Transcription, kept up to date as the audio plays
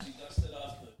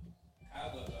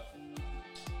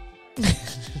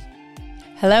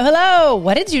Hello, hello.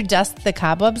 What did you dust the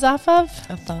cobwebs off of?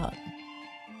 A thought.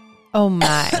 Oh,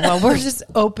 my. Well, we're just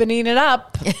opening it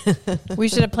up. We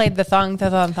should have played the thong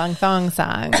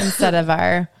song instead of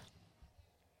our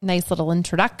nice little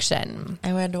introduction.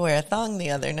 I wanted to wear a thong the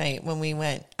other night when we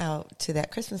went out to that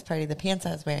Christmas party. The pants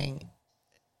I was wearing,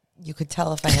 you could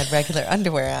tell if I had regular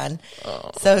underwear on.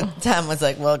 So Tom was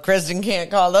like, well, Kristen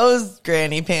can't call those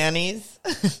granny panties.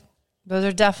 Those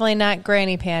are definitely not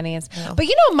granny panties. No. But,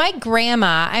 you know, my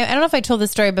grandma, I don't know if I told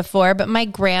this story before, but my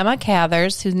grandma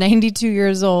Cathers, who's 92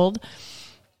 years old,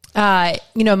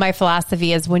 you know, my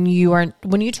philosophy is when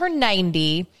you turn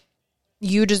 90,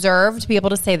 you deserve to be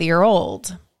able to say that you're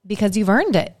old because you've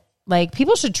earned it. Like,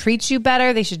 people should treat you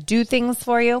better. They should do things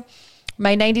for you.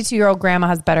 My 92-year-old grandma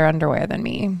has better underwear than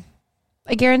me.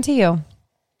 I guarantee you.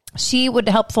 She would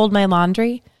help fold my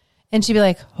laundry, and she'd be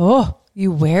like, oh,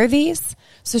 you wear these?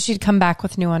 So she'd come back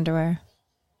with new underwear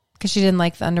because she didn't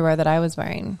like the underwear that I was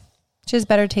wearing. She has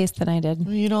better taste than I did.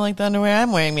 Well, you don't like the underwear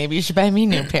I'm wearing. Maybe you should buy me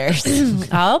new pairs.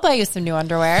 I'll buy you some new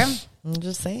underwear. I'm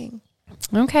just saying.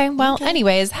 Okay. Well,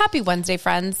 anyways, happy Wednesday,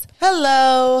 friends.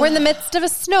 Hello. We're in the midst of a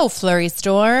snow flurry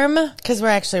storm. Because we're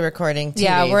actually recording 2 days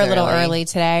Yeah, we're a little early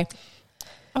today.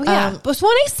 Oh, yeah. But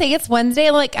when I say it's Wednesday,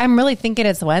 like, I'm really thinking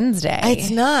it's Wednesday. It's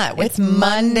not. It's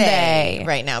Monday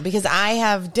right now because I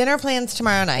have dinner plans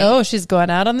tomorrow night. Oh, she's going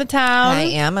out on the town. I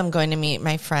am. I'm going to meet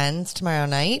my friends tomorrow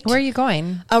night. Where are you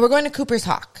going? We're going to Cooper's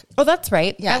Hawk. Oh, that's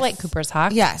right. Yes. I like Cooper's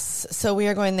Hawk. Yes. So we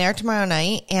are going there tomorrow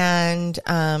night. And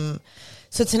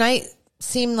so tonight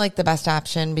seemed like the best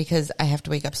option because I have to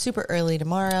wake up super early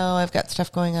tomorrow. I've got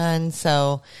stuff going on.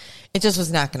 So it just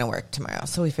was not going to work tomorrow.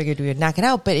 So we figured we would knock it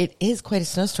out. But it is quite a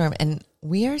snowstorm. And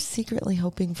we are secretly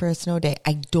hoping for a snow day.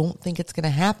 I don't think it's going to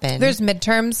happen. There's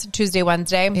midterms Tuesday,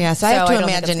 Wednesday. Yeah, so I have to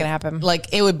imagine it's gonna happen.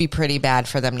 Like it would be pretty bad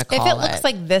for them to call it. If it looks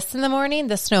like this in the morning,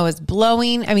 the snow is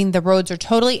blowing. I mean, the roads are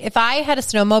totally. If I had a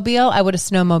snowmobile, I would have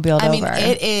snowmobiled over. I mean,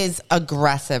 it is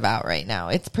aggressive out right now.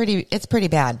 It's pretty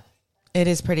bad. It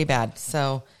is pretty bad.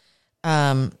 So,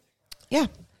 yeah.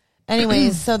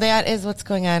 Anyways, so that is what's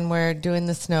going on. We're doing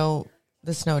the snow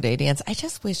day dance. I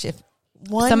just wish if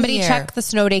somebody check the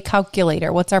snow day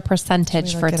calculator. What's our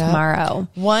percentage for tomorrow?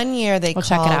 1 year they we'll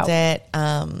called it.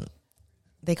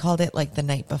 They called it like the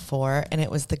night before, and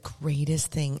it was the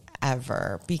greatest thing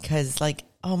ever because, like,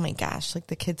 oh my gosh, like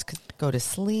the kids could go to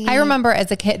sleep. I remember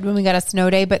as a kid when we got a snow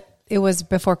day, but it was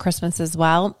before Christmas as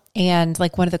well. And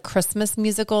like one of the Christmas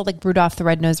musical, like Rudolph the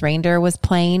Red-Nosed Reindeer was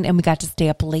playing, and we got to stay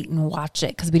up late and watch it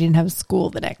because we didn't have school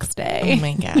the next day. Oh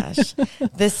my gosh.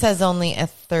 This says only a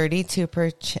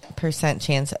 32%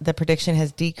 chance. The prediction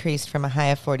has decreased from a high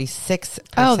of 46%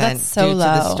 that's so due low.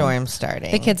 to the storm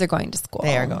starting. The kids are going to school.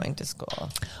 They are going to school.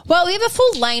 Well, we have a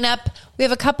full lineup. We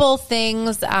have a couple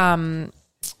things.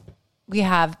 We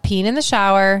have peeing in the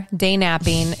shower, day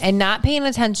napping, and not paying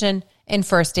attention in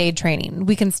first aid training.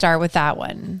 We can start with that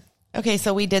one. Okay,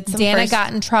 so we did some. Danna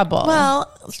got in trouble.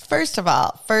 Well, first of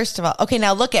all. Okay,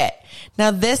 now look at.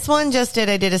 Now this one just did.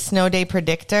 I did a snow day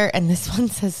predictor, and this one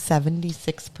says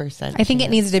 76%. I think it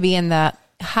needs to be in the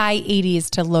high 80s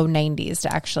to low 90s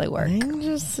to actually work. I'm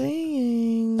just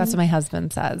saying. That's what my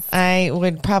husband says. I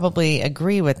would probably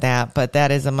agree with that, but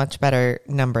that is a much better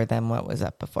number than what was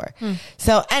up before.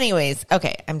 So anyways,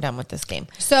 okay, I'm done with this game.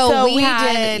 So we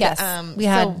had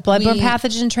bloodborne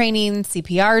pathogen training,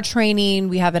 CPR training.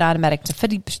 We have an automatic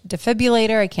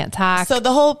defibrillator. I can't talk. So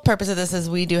the whole purpose of this is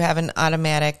we do have an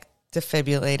automatic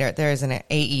defibrillator. There is an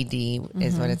AED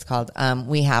is what it's called.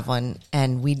 We have one,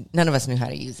 and none of us knew how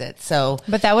to use it. So,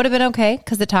 but that would have been okay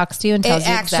because it talks to you and tells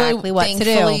you exactly what to do.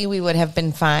 Thankfully, we would have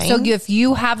been fine. So if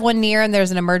you have one near and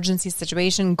there's an emergency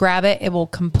situation, grab it. It will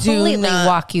completely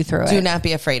walk you through it. Do not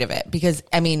be afraid of it because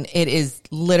I mean, it is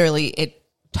literally it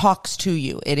talks to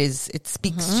you. It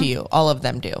speaks to you. All of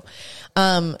them do.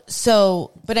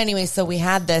 But anyway, so we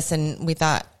had this, and we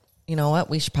thought, you know what,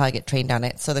 we should probably get trained on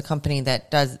it. So the company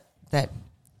that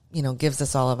gives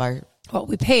us all of our... Well,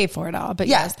 we pay for it all, but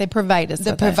yes, they provide us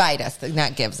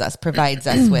provides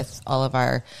us with all of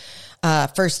our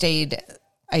first aid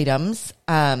items,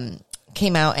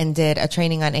 came out and did a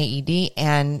training on AED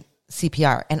and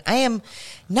CPR. And I am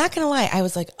not going to lie, I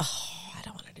was like, oh, I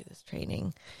don't want to do this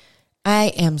training. I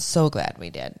am so glad we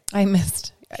did. I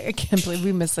can't believe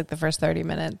we missed like the first 30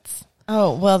 minutes.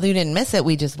 Oh, well, you didn't miss it.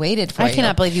 We just waited for you. I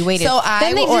cannot believe you waited. So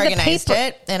I organized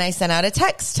it, and I sent out a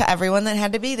text to everyone that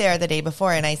had to be there the day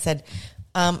before, and I said,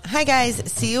 hi,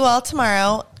 guys. See you all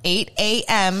tomorrow, 8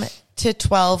 a.m. to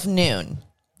 12 noon.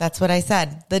 That's what I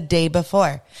said the day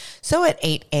before. So at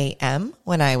 8 a.m.,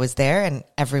 when I was there and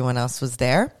everyone else was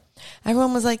there,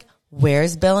 everyone was like,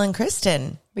 where's Bill and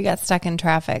Kristen? We got stuck in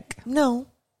traffic. No,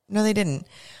 they didn't.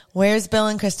 Where's Bill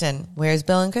and Kristen? Where's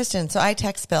Bill and Kristen? So I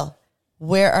text Bill,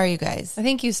 where are you guys? I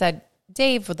think you said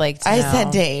Dave would like to know. I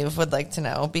said Dave would like to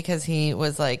know because he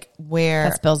was like, where?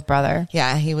 That's Bill's brother.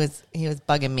 Yeah, he was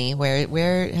bugging me.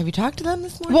 Where have you talked to them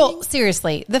this morning? Well,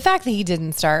 seriously, the fact that he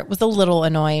didn't start was a little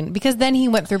annoying because then he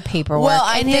went through paperwork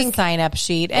and his sign-up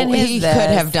sheet and he could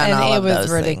have done all of those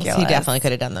ridiculous. things. He definitely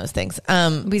could have done those things.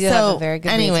 We did have a very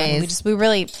good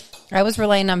reason. I was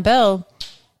relying on Bill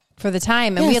for the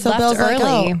time, and we had left Bill's early.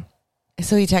 Like, oh.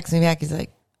 So he texted me back. He's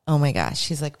like, oh my gosh.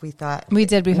 He's like, we felt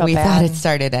bad. It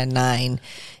started at 9.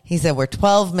 He said, we're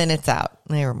 12 minutes out.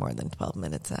 They were more than 12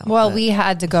 minutes out. Well, we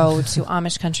had to go to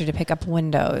Amish country to pick up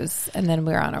windows, and then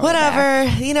we were on our way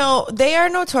back. You know, they are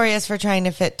notorious for trying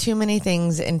to fit too many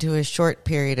things into a short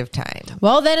period of time.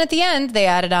 Well, then at the end, they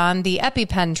added on the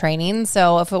EpiPen training.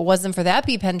 So if it wasn't for the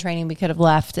EpiPen training, we could have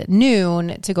left at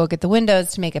noon to go get the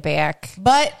windows to make it back.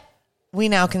 But we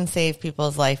now can save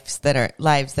people's lives that are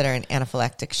in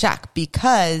anaphylactic shock,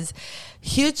 because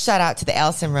huge shout out to the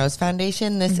Allison Rose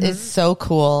Foundation. This is so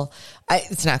cool.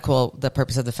 It's not cool, the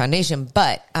purpose of the foundation,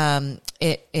 but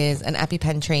it is an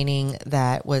EpiPen training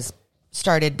that was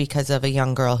started because of a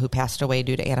young girl who passed away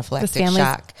due to anaphylactic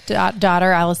shock.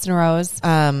 Daughter, Allison Rose,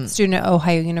 student at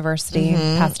Ohio University,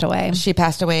 passed away. She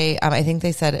passed away, I think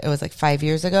they said it was like 5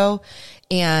 years ago,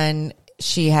 and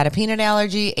she had a peanut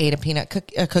allergy, ate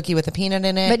a cookie with a peanut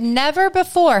in it. But never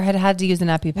before had to use an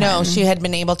EpiPen. No, she had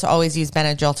been able to always use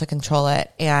Benadryl to control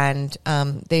it. And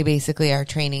they basically are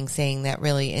training, saying that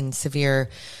really in severe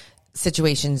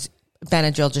situations,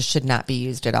 Benadryl just should not be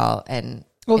used at all.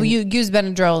 You use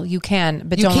Benadryl, you can,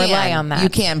 but don't rely on that. You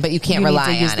can, but you can't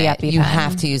rely on it. EpiPen. You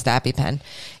have to use the EpiPen.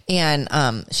 And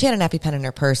she had an EpiPen in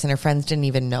her purse, and her friends didn't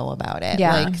even know about it.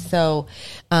 Yeah. So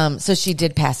she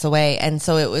did pass away, and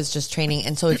so it was just training.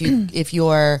 And so if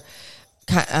your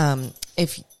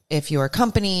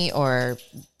company or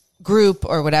group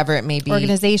or whatever it may be,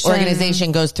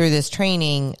 organization goes through this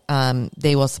training,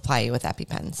 they will supply you with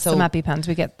EpiPens. So some EpiPens,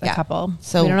 we get a couple.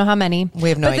 So we don't know how many. We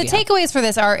have no idea. But the takeaways for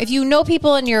this are: if you know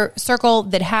people in your circle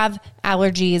that have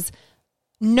allergies,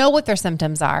 know what their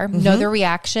symptoms are, know their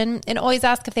reaction, and always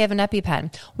ask if they have an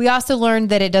EpiPen. We also learned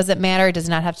that it doesn't matter. It does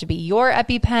not have to be your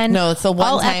EpiPen. No, it's the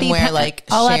one time where like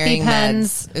all sharing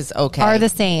EpiPens meds is okay. Are the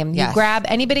same. Yes. You grab,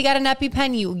 anybody got an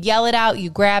EpiPen, you yell it out,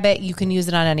 you grab it, you can use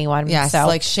it on anyone. Yes, so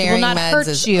like sharing meds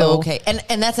is okay.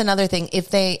 And that's another thing.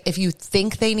 If you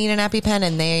think they need an EpiPen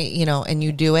and they, and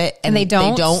you do it and they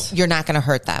don't, you're not going to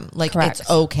hurt them. Like Correct. It's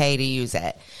okay to use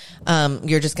it.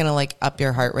 You're just going to like up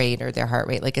your heart rate or their heart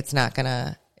rate. Like it's not going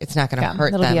to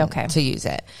hurt them to use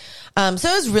it. So it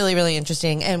was really, really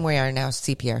interesting. And we are now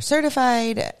CPR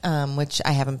certified, which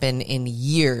I haven't been in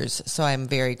years. So I'm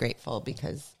very grateful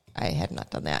because I had not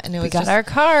done that. And we got our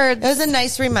cards. It was a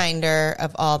nice reminder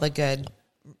of all the good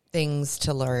things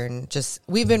to learn.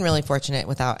 We've been really fortunate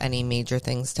without any major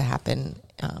things to happen.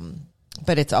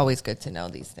 But it's always good to know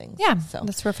these things. Yeah,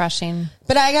 that's refreshing.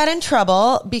 But I got in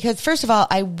trouble because, first of all,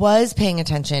 I was paying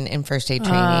attention in first aid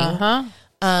training.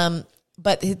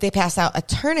 But they pass out a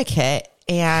tourniquet,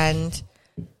 and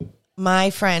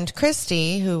my friend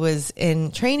Christy, who was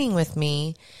in training with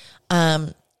me,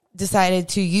 decided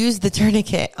to use the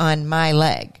tourniquet on my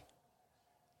leg.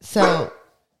 So,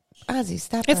 Ozzy,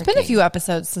 stop barking. It's been a few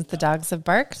episodes since the dogs have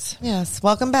barked. Yes,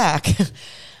 welcome back.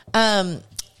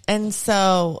 And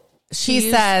so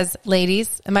she says,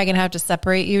 ladies, am I going to have to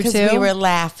separate you two? Because we were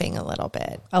laughing a little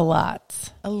bit. A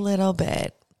lot. A little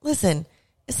bit. Listen.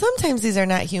 Sometimes these are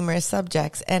not humorous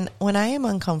subjects, and when I am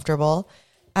uncomfortable,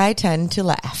 I tend to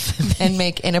laugh and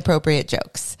make inappropriate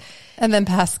jokes. And then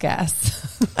pass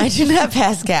gas. I do not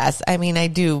pass gas. I mean, I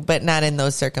do, but not in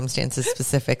those circumstances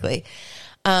specifically.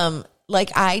 When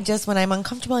I'm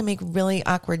uncomfortable, I make really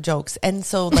awkward jokes. And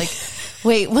so,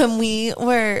 when we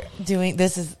were doing,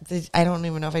 I don't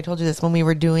even know if I told you this, when we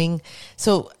were doing,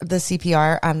 the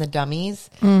CPR on the dummies,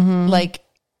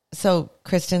 so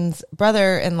Kristen's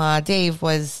brother-in-law, Dave,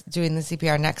 was doing the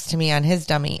CPR next to me on his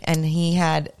dummy, and he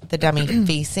had the dummy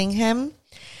facing him,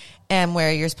 and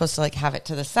where you're supposed to have it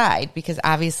to the side, because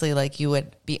obviously you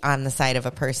would be on the side of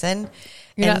a person.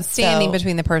 You're not standing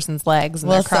between the person's legs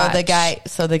and their crotch.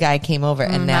 So the guy came over,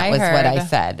 and that was what I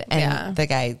said, and yeah. The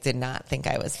guy did not think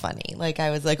I was funny. I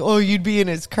was like, "Oh, you'd be in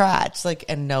his crotch,"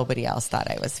 and nobody else thought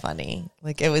I was funny.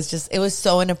 It was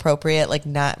so inappropriate.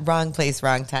 Not wrong place,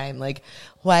 wrong time.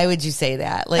 Why would you say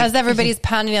that? As everybody's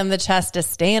pounding on the chest to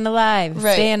staying alive,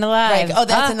 right, staying alive. Right. Oh,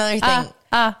 that's another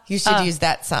thing. You should use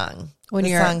that song. When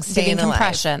you're giving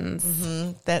compressions.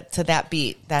 To that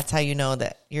beat, that's how you know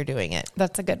that you're doing it.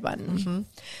 That's a good one. Mm-hmm.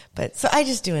 But so I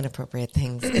just do inappropriate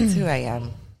things. It's who I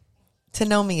am. To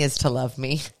know me is to love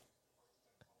me.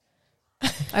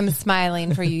 I'm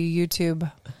smiling for you YouTube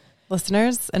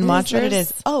listeners and It is watchers. what it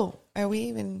is. Oh, are we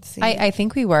even seeing? I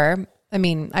think we were. I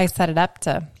mean, I set it up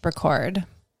to record.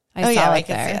 I saw I it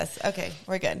can there. see us. Okay,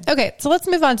 we're good. Okay, so let's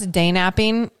move on to day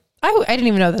napping. I didn't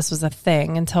even know this was a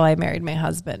thing until I married my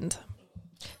husband.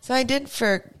 So I did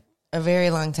for a very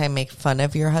long time make fun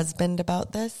of your husband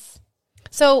about this.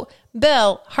 So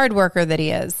Bill, hard worker that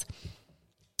he is,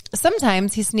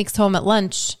 sometimes he sneaks home at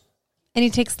lunch and he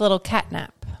takes a little cat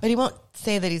nap. But he won't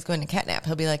say that he's going to catnap.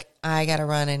 He'll be like, I got to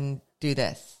run and do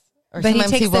this. Or But he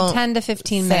sometimes takes a won't 10 to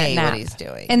 15 say minute nap. what he's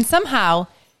doing. And somehow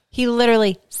he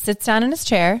literally sits down in his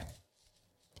chair.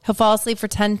 He'll fall asleep for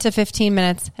 10 to 15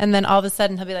 minutes. And then all of a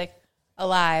sudden he'll be like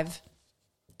alive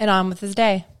and on with his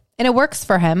day. And it works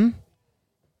for him.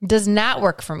 Does not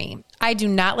work for me. I do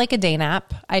not like a day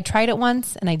nap. I tried it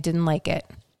once and I didn't like it.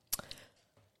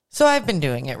 So I've been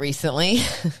doing it recently,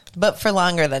 but for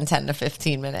longer than 10 to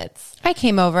 15 minutes. I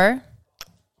came over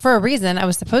for a reason. I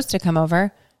was supposed to come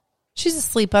over. She's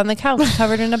asleep on the couch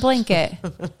covered in a blanket.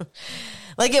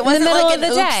 Like it wasn't middle like of an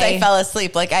the oops, day. I fell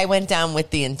asleep. Like I went down with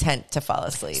the intent to fall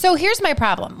asleep. So here's my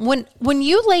problem. When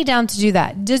you lay down to do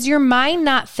that, does your mind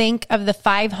not think of the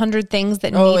 500 things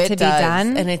that need to be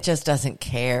done? And it just doesn't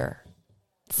care.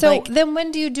 So then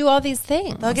when do you do all these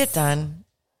things? They'll get done.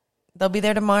 They'll be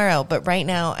there tomorrow. But right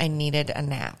now I needed a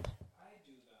nap.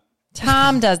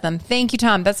 Tom does them. Thank you,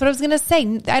 Tom. That's what I was going to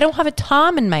say. I don't have a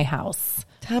Tom in my house.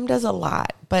 Tom does a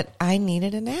lot, but I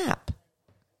needed a nap.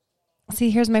 See,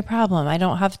 here's my problem. I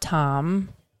don't have Tom.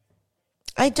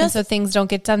 I just So things don't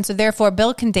get done. So therefore,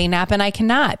 Bill can day nap and I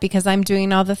cannot because I'm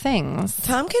doing all the things.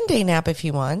 Tom can day nap if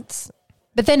he wants.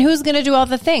 But then who's going to do all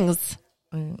the things?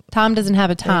 Tom doesn't have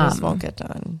a They just Tom. won't get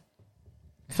done.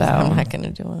 So I'm not going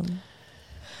to do them.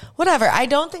 Whatever. I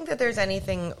don't think that there's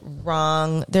anything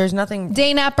wrong. There's nothing.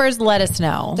 day nappers, let us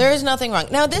know. There is nothing wrong.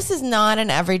 Now, this is not an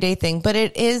everyday thing, but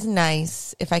it is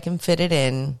nice if I can fit it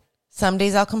in. Some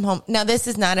days I'll come home. Now, this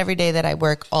is not every day that I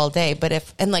work all day,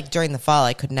 but and like during the fall,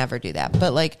 I could never do that.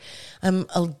 But like I'm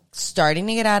starting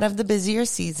to get out of the busier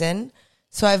season.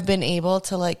 So I've been able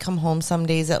to like come home some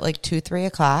days at like 2, 3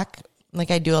 o'clock.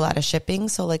 Like I do a lot of shipping.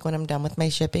 So like when I'm done with my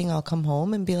shipping, I'll come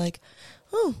home and be like,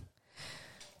 oh,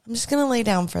 I'm just going to lay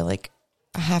down for like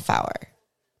a half hour.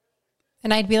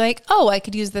 And I'd be like, oh, I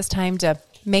could use this time to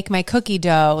make my cookie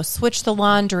dough, switch the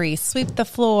laundry, sweep the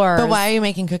floor. But why are you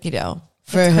making cookie dough?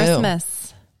 For It's who?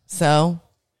 Christmas. So?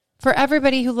 For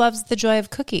everybody who loves the joy of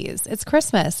cookies. It's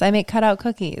Christmas. I make cutout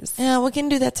cookies. Yeah, we can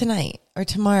do that tonight or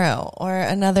tomorrow or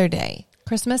another day.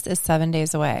 Christmas is 7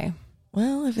 days away.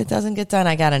 Well, if it doesn't get done,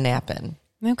 I got to nap in.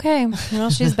 Okay. Well,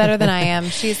 she's better than I am.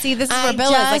 See, this is where Bill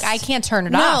is. Like, I can't turn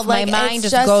it off. like, My mind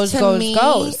it's just goes.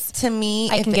 To me,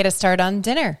 I can get a start on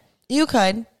dinner. You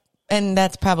could. And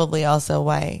that's probably also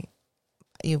why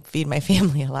you feed my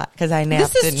family a lot because I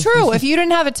nap. This is true. If you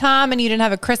didn't have a Tom and you didn't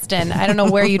have a Kristen, I don't know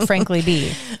where you'd frankly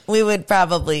be. We would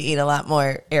probably eat a lot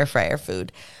more air fryer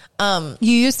food. You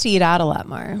used to eat out a lot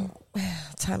more.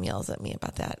 Tom yells at me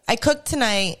about that. I cooked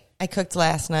tonight. I cooked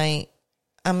last night.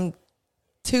 I'm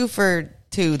 2 for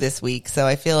 2 this week, so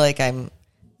I feel like I'm.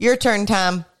 Your turn,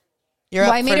 Tom. You're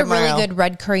up I made for a really tomorrow. good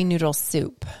red curry noodle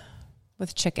soup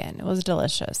with chicken. It was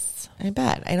delicious. I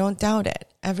bet. I don't doubt it.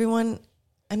 Everyone.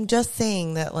 I'm just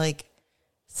saying that, like,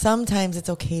 sometimes it's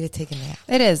okay to take a nap.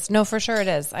 It is. No, for sure it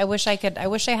is. I wish I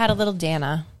had a little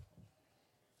Danna.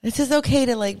 It's just okay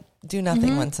to like do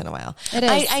nothing once in a while. It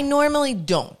is. I normally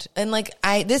don't, and like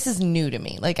this is new to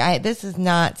me. Like this is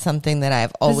not something that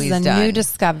I've always This is a done. new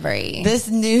discovery.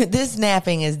 This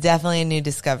napping is definitely a new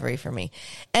discovery for me.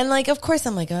 And like, of course,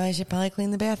 I'm like, oh, I should probably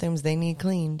clean the bathrooms. They need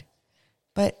cleaned.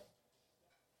 But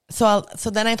so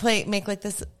then I make like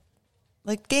this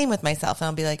like game with myself, and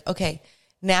I'll be like, okay,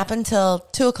 nap until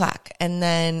 2 o'clock, and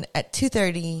then at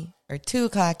 2:30 or 2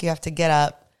 o'clock you have to get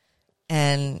up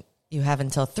and you have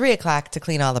until 3 o'clock to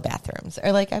clean all the bathrooms.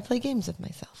 Or like I play games with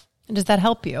myself. Does that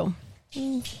help you?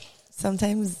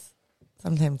 Sometimes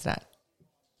not.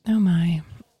 Oh my.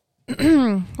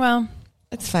 Well,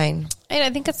 It's fine. I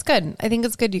think it's good. I think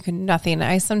it's good. You can nothing.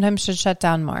 I sometimes should shut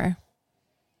down more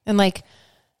and like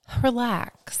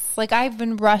relax. Like I've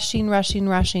been rushing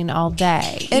all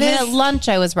day. Even at lunch,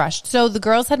 I was rushed. So the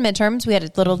girls had midterms. We had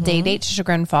a little day date to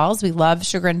Chagrin Falls. We love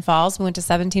Chagrin Falls. We went to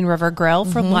 17 River Grill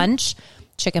for lunch.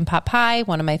 Chicken pot pie,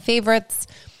 one of my favorites.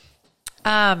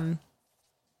 It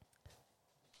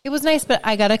was nice, but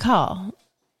I got a call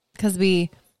because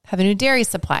we have a new dairy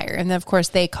supplier. And then, of course,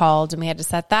 they called and we had to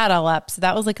set that all up. So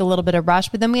that was like a little bit of rush.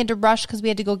 But then we had to rush because we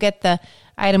had to go get the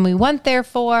item we went there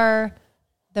for.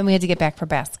 Then we had to get back for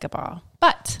basketball.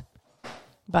 But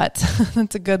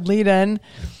that's a good lead in.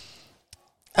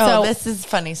 Oh, this is a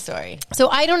funny story. So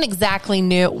I don't exactly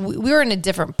know. We were in a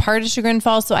different part of Chagrin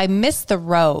Falls, so I missed the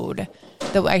road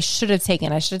that I should have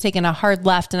taken. I should have taken a hard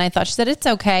left, and I thought she said it's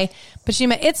okay, but she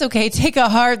meant it's okay. Take a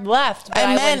hard left. But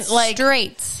I meant like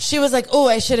straight. She was like, "Oh,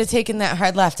 I should have taken that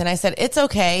hard left," and I said, "It's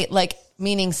okay." Like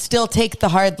meaning, still take the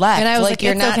hard left. And I was like,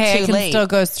 you're it's not okay. too I can late. still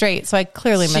go straight. So I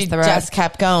clearly missed the road. She just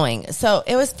kept going, so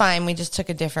it was fine. We just took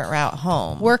a different route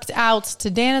home. Worked out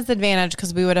to Danna's advantage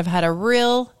because we would have had a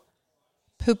real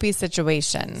poopy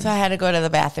situation. So I had to go to the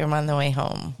bathroom on the way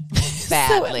home.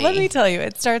 Badly. So let me tell you,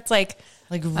 it starts like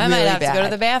really I might have bad. to go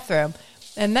to the bathroom.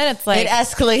 And then it's like it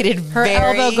escalated. Her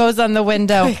elbow goes on the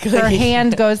window. quickly. Her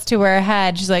hand goes to her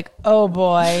head. She's like, oh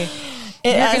boy.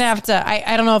 You're going to have to,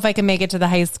 I don't know if I can make it to the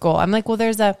high school. I'm like, well,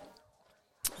 there's a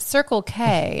Circle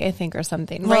K, I think, or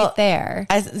something right there.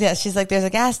 She's like, there's a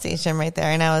gas station right there.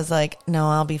 And I was like, no,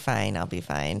 I'll be fine. I'll be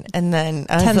fine. And then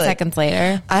 10 seconds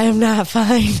later, I am not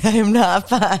fine. I am not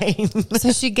fine.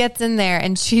 So she gets in there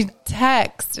and she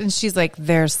texts and she's like,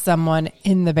 there's someone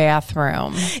in the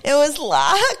bathroom. It was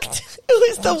locked. It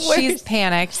was the worst. She's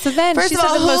panicked. So then First she of said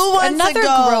all, another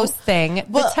gross thing.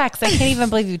 Well, the text. I can't even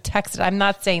believe you texted. I'm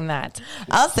not saying that.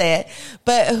 I'll say it.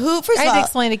 But who, first I of had to all,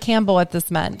 explain to Campbell what this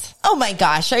meant. oh my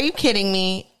gosh, are you kidding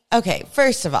me? Okay,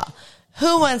 first of all,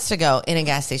 who wants to go in a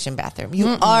gas station bathroom? You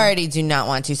already do not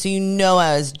want to. So you know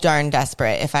I was darn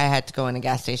desperate if I had to go in a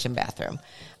gas station bathroom.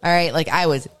 All right, like I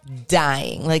was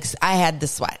dying. Like I had the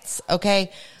sweats,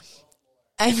 okay?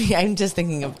 I mean, I'm just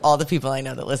thinking of all the people I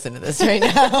know that listen to this right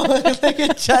now. Like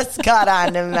it just got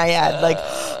on in my head. Like,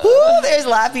 whoo, there's a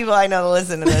lot of people I know that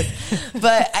listen to this.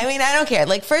 But I mean, I don't care.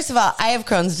 Like, first of all, I have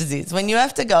Crohn's disease. When you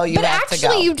have to go, you have to go.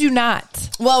 Actually, you do not.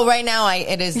 Well, right now,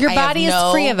 it is. Your body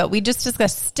is free of it. We just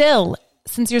discussed still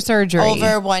since your surgery.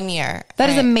 Over 1 year.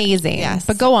 That is amazing. Yes.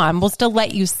 But go on. We'll still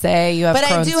let you say you have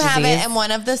Crohn's disease. But I do have it, and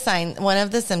one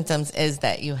of the symptoms is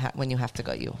that when you have to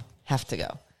go, you have to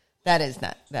go. That is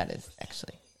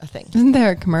actually a thing. Isn't there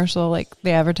a commercial like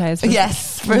they advertise for?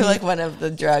 Yes, for like one of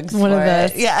the drugs. One of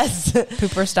the yes,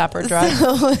 pooper stopper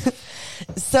drugs.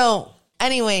 So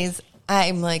anyways,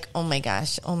 I'm like, oh my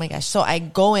gosh. So I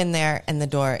go in there and the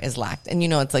door is locked, and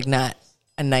it's like not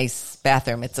a nice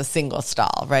bathroom. It's a single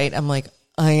stall, right? I'm like,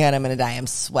 oh my God, I'm gonna die. I'm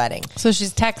sweating. So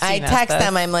she's texting. I text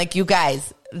them. I'm like, you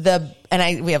guys,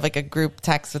 we have like a group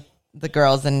text with the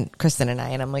girls and Kristen and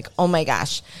I, and I'm like, oh my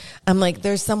gosh. I'm like,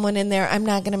 there's someone in there. I'm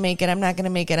not going to make it.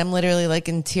 I'm literally like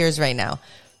in tears right now.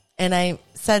 And I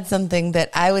said something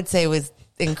that I would say was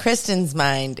in Kristen's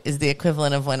mind is the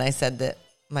equivalent of when I said that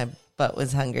my butt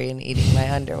was hungry and eating my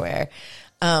underwear.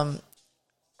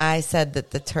 I said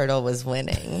that the turtle was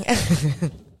winning.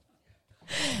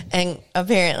 And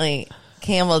apparently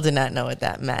Campbell did not know what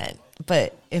that meant.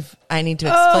 But if I need to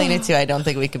explain it to you, I don't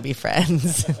think we can be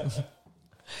friends.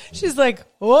 She's like,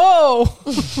 whoa.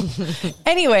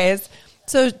 Anyways,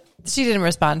 so she didn't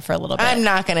respond for a little bit. I'm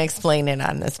not going to explain it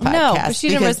on this podcast. No, but she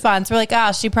didn't respond. So we're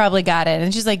like, she probably got it.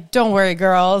 And she's like, don't worry,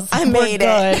 girls. I made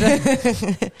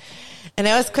it. And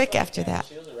I was quick after that.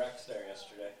 She was a rock star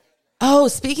yesterday. Oh,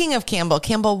 speaking of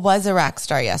Campbell was a rock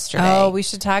star yesterday. Oh, we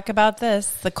should talk about this.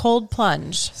 The cold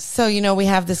plunge. So, we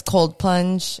have this cold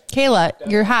plunge. Kayla,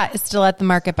 your hat is still at the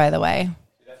market, by the way.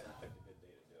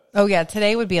 Oh, yeah.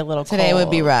 Today would be a little cold. Today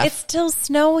would be rough. It's still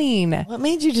snowing. What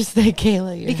made you just say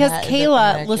Kayla? Because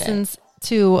Kayla listens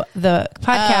to the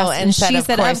podcast and she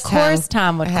said, of course,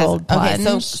 Tom would cold plunge.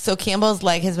 Okay, so Campbell's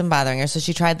leg has been bothering her. So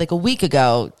she tried like a week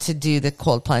ago to do the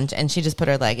cold plunge and she just put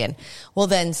her leg in. Well,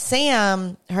 then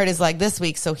Sam hurt his leg this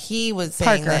week. So he was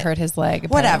saying Parker hurt his leg.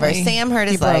 Whatever. Apparently. Sam hurt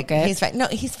his leg. Broke it. He's fine. No,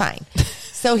 he's fine.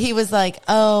 So he was like,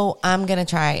 oh, I'm going to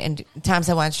try. And Tom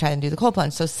said, why don't you try and do the cold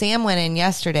plunge? So Sam went in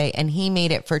yesterday and he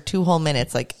made it for 2 whole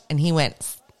minutes. And he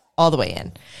went all the way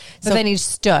in. But then he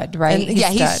stood, right?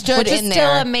 He stood which in is there.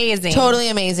 still amazing. Totally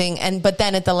amazing. But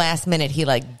then at the last minute, he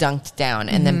like dunked down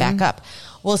and then back up.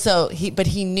 Well, but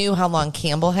he knew how long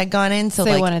Campbell had gone in. So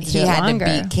like he had to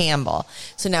beat Campbell.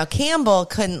 So now Campbell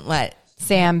couldn't let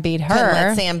Sam beat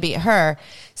her.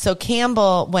 So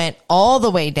Campbell went all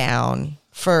the way down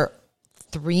for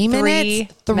 3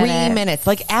 minutes. 3 minutes.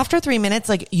 Like after 3 minutes,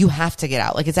 like you have to get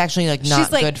out. Like it's actually like not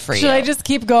good for you. Should I just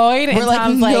keep going? We're and like,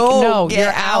 Tom's no,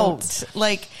 you're out.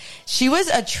 Like she was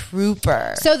a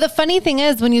trooper. So the funny thing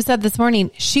is, when you said this morning,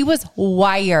 she was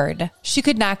wired. She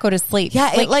could not go to sleep.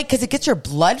 Yeah, because it gets your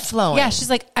blood flowing. Yeah, she's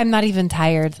like, I'm not even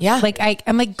tired. Yeah, like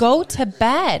I'm like, go to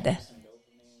bed.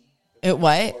 It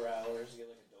what?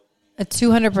 A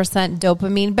 200%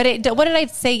 dopamine. But what did I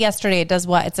say yesterday? It does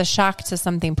what? It's a shock to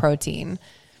something protein.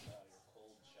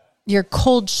 You're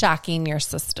cold shocking your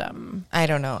system. I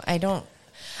don't know.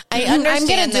 I understand I'm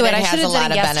going to do it. I should have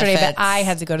done it yesterday, but I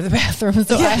had to go to the bathroom,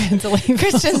 so I had to leave.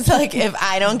 Kristen's like, if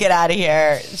I don't get out of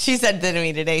here, she said to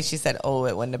me today, she said, oh,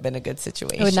 it wouldn't have been a good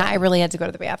situation. It would not. I really had to go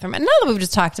to the bathroom. And now that we've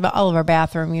just talked about all of our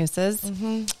bathroom uses.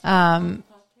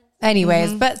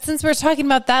 Anyways, but since we're talking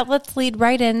about that, let's lead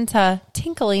right into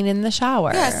tinkling in the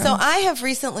shower. Yeah, so I have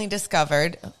recently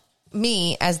discovered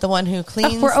me as the one who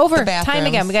cleans we're over the bathrooms. time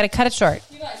again. We got to cut it short.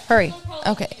 Hurry.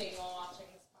 Okay.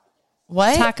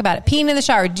 What? Talk about it. Peeing in the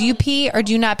shower. Do you pee or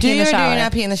do you not pee in the shower? Do you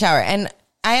not pee in the shower? And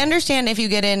I understand if you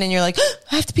get in and you're like,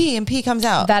 I have to pee, and pee comes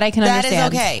out. That I can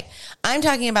understand. That is okay. I'm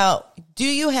talking about, do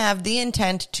you have the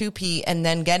intent to pee and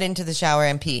then get into the shower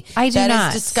and pee? I do not.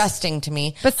 That is disgusting to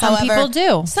me. But some people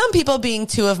do. Some people, being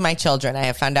two of my children, I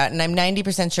have found out, and I'm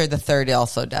 90% sure the third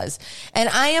also does. And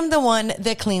I am the one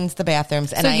that cleans the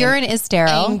bathrooms. And so urine is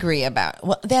sterile. Angry about.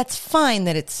 Well, that's fine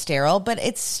that it's sterile, but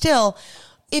it's still.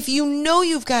 If you know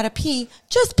you've got to pee,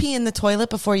 just pee in the toilet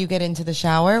before you get into the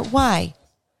shower. Why?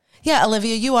 Yeah,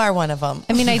 Olivia, you are one of them.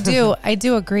 I mean, I do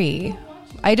agree.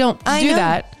 I don't do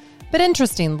that. But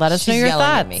interesting. Let us know your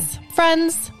thoughts.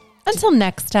 Friends, until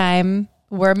next time,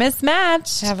 we're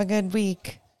mismatched. Have a good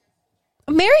week.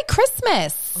 Merry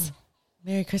Christmas.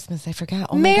 Merry Christmas. I forgot.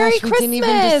 Oh Merry my gosh, Christmas. we didn't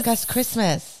even discuss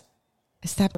Christmas. Is that